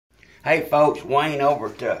Hey folks, Wayne over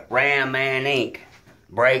to TheRamManINC,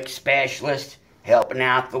 brake specialist, helping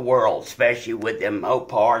out the world, especially with them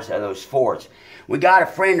Mopars of those Fords. We got a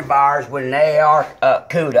friend of ours with an AR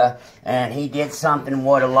CUDA, and he did something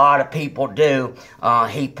what a lot of people do.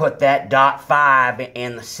 He put that .5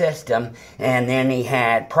 in the system, and then he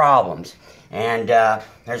had problems. And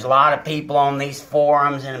there's a lot of people on these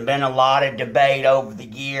forums, and there's been a lot of debate over the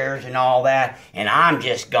years and all that, and I'm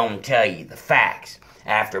just going to tell you the facts.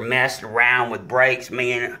 After messing around with brakes,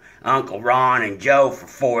 me and Uncle Ron and Joe for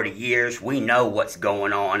 40 years, we know what's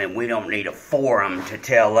going on, and we don't need a forum to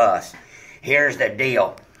tell us. Here's the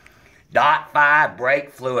deal. .5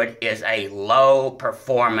 brake fluid is a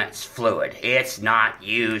low-performance fluid. It's not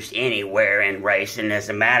used anywhere in racing. As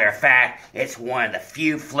a matter of fact, it's one of the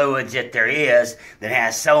few fluids that there is that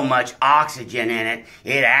has so much oxygen in it,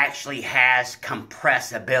 it actually has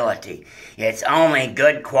compressibility. Its only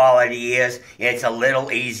good quality is it's a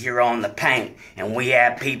little easier on the paint. And we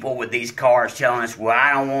have people with these cars telling us, well,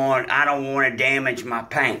 I don't want to damage my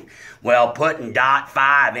paint. Well, putting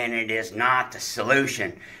 .5 in it is not the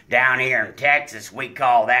solution. Down here in Texas, we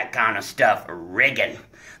call that kind of stuff rigging.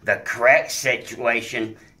 The correct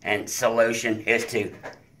situation and solution is to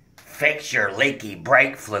fix your leaky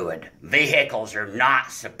brake fluid. Vehicles are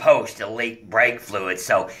not supposed to leak brake fluid,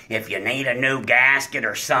 so if you need a new gasket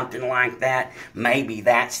or something like that, maybe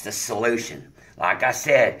that's the solution. Like I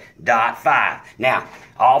said, .5. Now,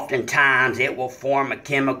 oftentimes it will form a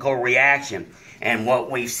chemical reaction, and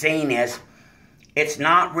what we've seen is it's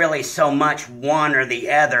not really so much one or the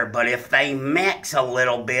other, but if they mix a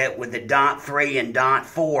little bit with the .3 and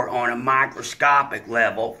 .4 on a microscopic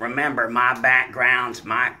level, remember my background's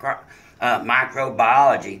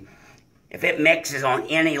microbiology, if it mixes on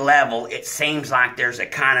any level, it seems like there's a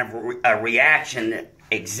kind of a reaction that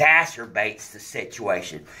exacerbates the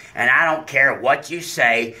situation. And I don't care what you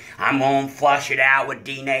say, I'm going to flush it out with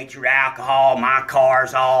denatured alcohol, my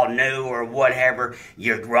car's all new or whatever,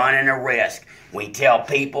 you're running a risk. We tell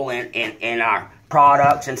people in our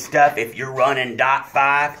products and stuff, if you're running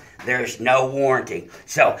 .5, there's no warranty.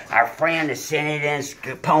 So our friend has sent in his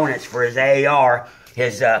components for his AR,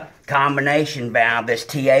 his combination valve, this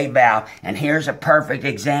TA valve, and here's a perfect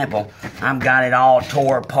example. I've got it all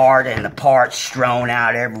tore apart and the parts strewn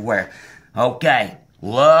out everywhere. Okay,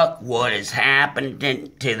 look what has happened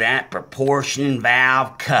to that proportion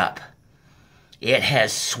valve cup. It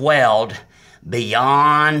has swelled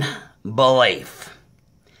beyond belief.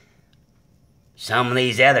 Some of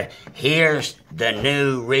these other, here's the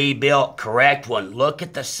new rebuilt correct one. Look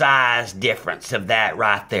at the size difference of that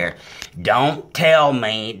right there. Don't tell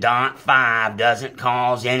me .5 doesn't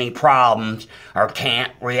cause any problems or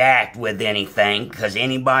can't react with anything, because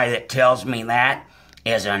anybody that tells me that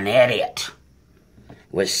is an idiot.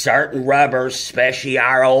 With certain rubbers, especially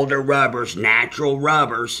our older rubbers, natural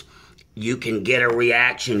rubbers, you can get a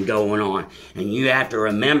reaction going on. And you have to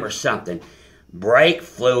remember something. Brake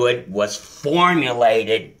fluid was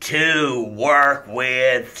formulated to work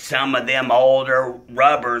with some of them older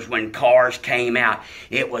rubbers when cars came out.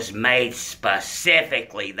 It was made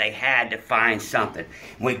specifically. They had to find something.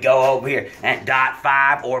 We go over here at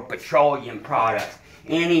 .5 or petroleum products.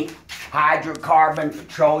 Any hydrocarbon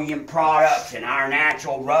petroleum products and our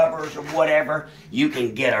natural rubbers or whatever, you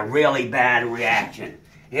can get a really bad reaction.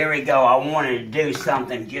 Here we go. I wanted to do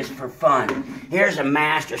something just for fun. Here's a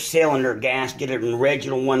master cylinder gasket, an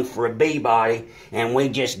original one for a B-body, and we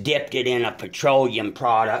just dipped it in a petroleum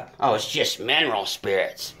product. Oh, it's just mineral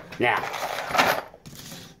spirits. Now,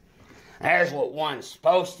 there's what one's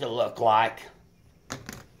supposed to look like.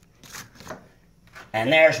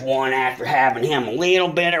 And there's one after having him a little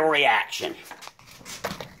bit of reaction.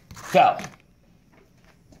 So,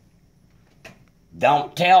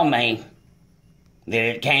 don't tell me that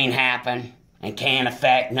it can't happen and can't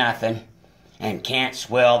affect nothing and can't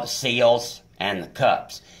swell the seals and the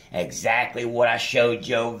cups. Exactly what I showed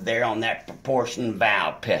you over there on that proportion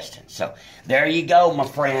valve piston. So there you go, my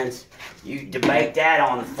friends. You debate that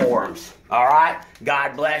on the forums. All right?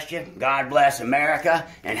 God bless you. God bless America,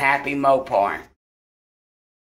 and happy Moparing.